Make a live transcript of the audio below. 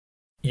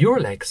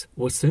EUR-Lex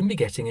will soon be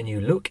getting a new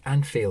look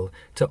and feel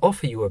to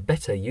offer you a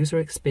better user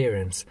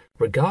experience,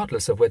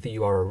 regardless of whether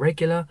you are a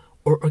regular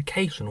or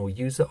occasional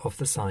user of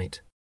the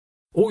site.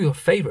 All your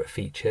favorite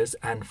features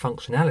and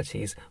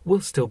functionalities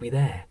will still be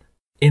there.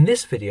 In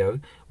this video,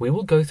 we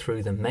will go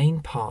through the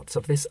main parts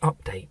of this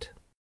update.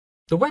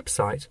 The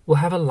website will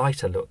have a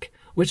lighter look,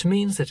 which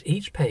means that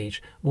each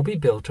page will be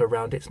built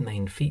around its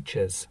main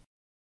features.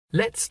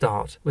 Let's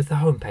start with the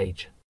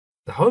homepage.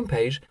 The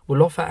homepage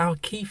will offer our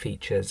key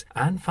features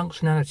and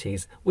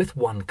functionalities with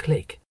one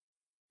click.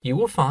 You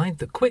will find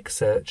the quick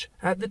search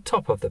at the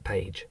top of the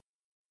page.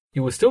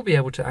 You will still be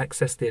able to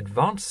access the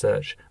advanced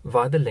search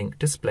via the link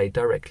displayed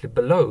directly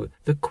below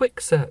the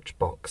quick search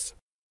box.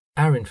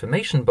 Our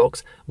information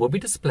box will be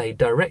displayed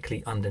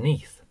directly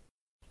underneath.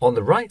 On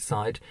the right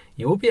side,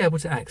 you will be able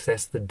to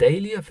access the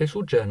daily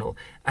official journal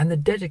and the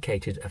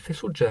dedicated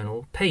official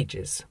journal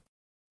pages.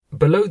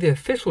 Below the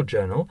official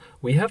journal,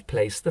 we have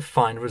placed the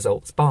Find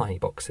Results By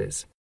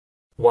boxes,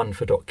 one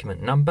for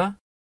document number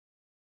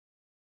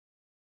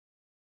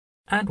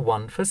and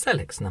one for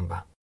SELEX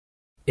number.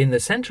 In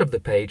the center of the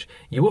page,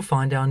 you will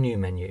find our new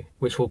menu,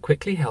 which will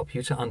quickly help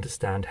you to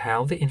understand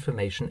how the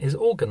information is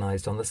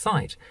organized on the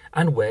site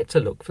and where to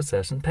look for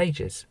certain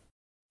pages.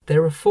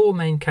 There are 4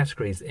 main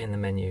categories in the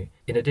menu,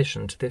 in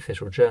addition to the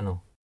official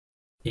journal: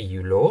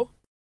 EU law,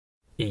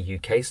 EU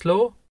case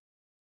law,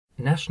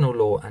 national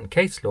law and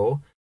case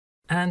law,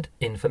 and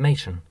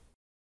information.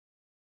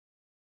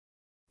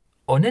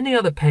 On any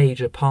other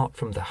page apart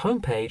from the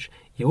home page,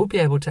 you will be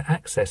able to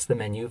access the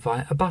menu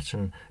via a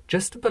button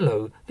just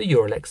below the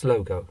EUR-Lex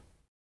logo.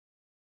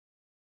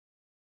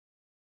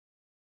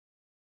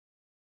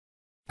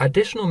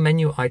 Additional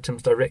menu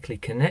items directly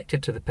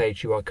connected to the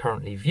page you are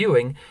currently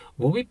viewing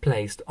will be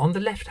placed on the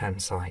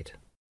left-hand side.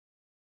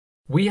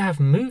 We have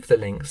moved the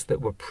links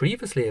that were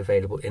previously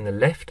available in the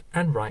left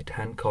and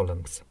right-hand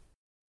columns.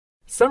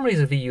 Summaries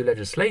of EU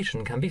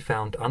legislation can be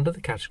found under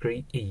the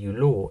category EU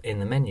Law in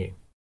the menu.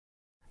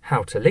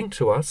 How to link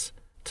to us,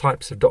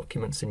 types of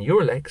documents in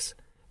EUR-Lex,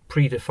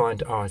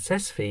 predefined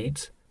RSS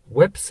feeds,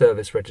 web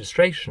service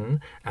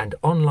registration, and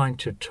online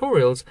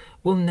tutorials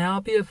will now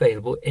be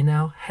available in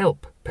our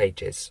Help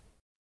pages.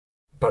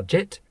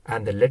 Budget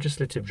and the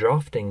Legislative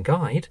Drafting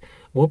Guide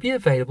will be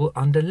available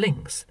under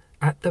Links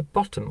at the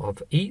bottom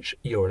of each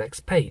EUR-Lex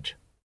page.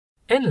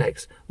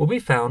 EUR-Lex will be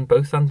found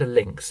both under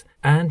Links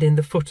and in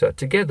the footer,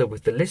 together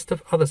with the list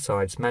of other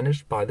sites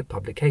managed by the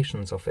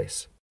Publications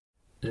Office.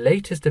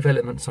 Latest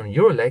developments on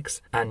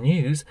EUR-Lex and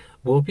news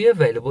will be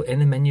available in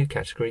the menu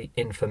category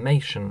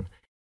Information.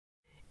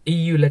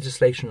 EU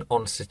legislation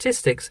on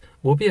statistics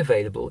will be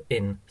available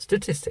in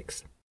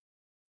Statistics.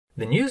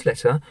 The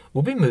newsletter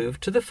will be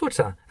moved to the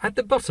footer at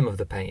the bottom of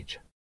the page.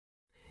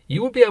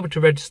 You will be able to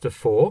register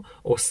for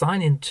or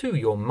sign in to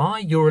your My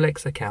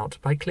EUR-Lex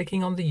account by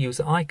clicking on the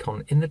user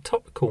icon in the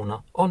top corner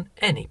on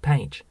any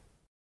page.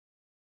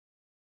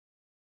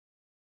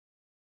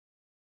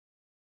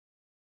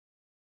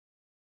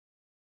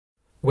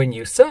 When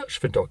you search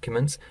for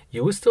documents,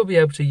 you will still be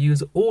able to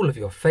use all of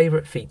your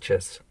favorite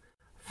features: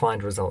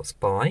 Find Results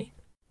By,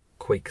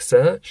 Quick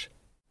Search,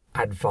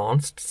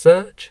 Advanced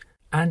Search,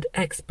 and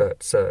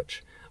Expert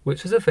Search,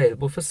 which is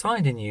available for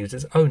signed-in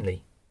users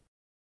only.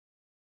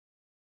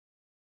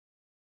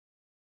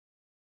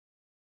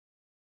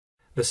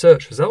 The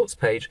search results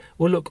page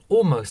will look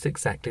almost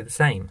exactly the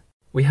same.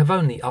 We have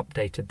only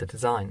updated the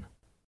design.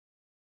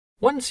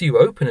 Once you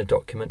open a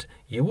document,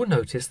 you will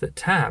notice that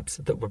tabs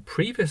that were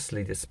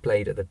previously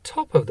displayed at the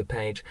top of the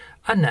page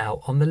are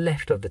now on the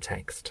left of the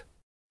text.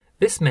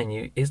 This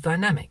menu is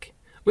dynamic,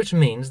 which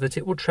means that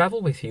it will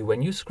travel with you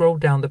when you scroll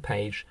down the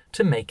page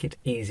to make it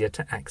easier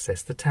to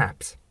access the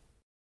tabs.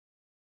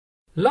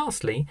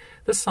 Lastly,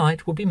 the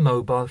site will be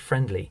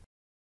mobile-friendly,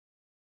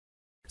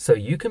 so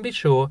you can be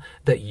sure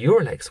that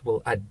EUR-Lex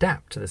will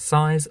adapt to the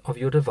size of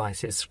your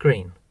device's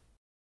screen.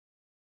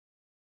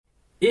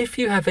 If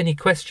you have any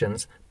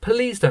questions,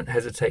 please don't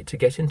hesitate to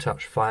get in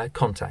touch via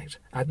Contact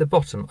at the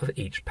bottom of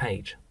each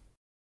page.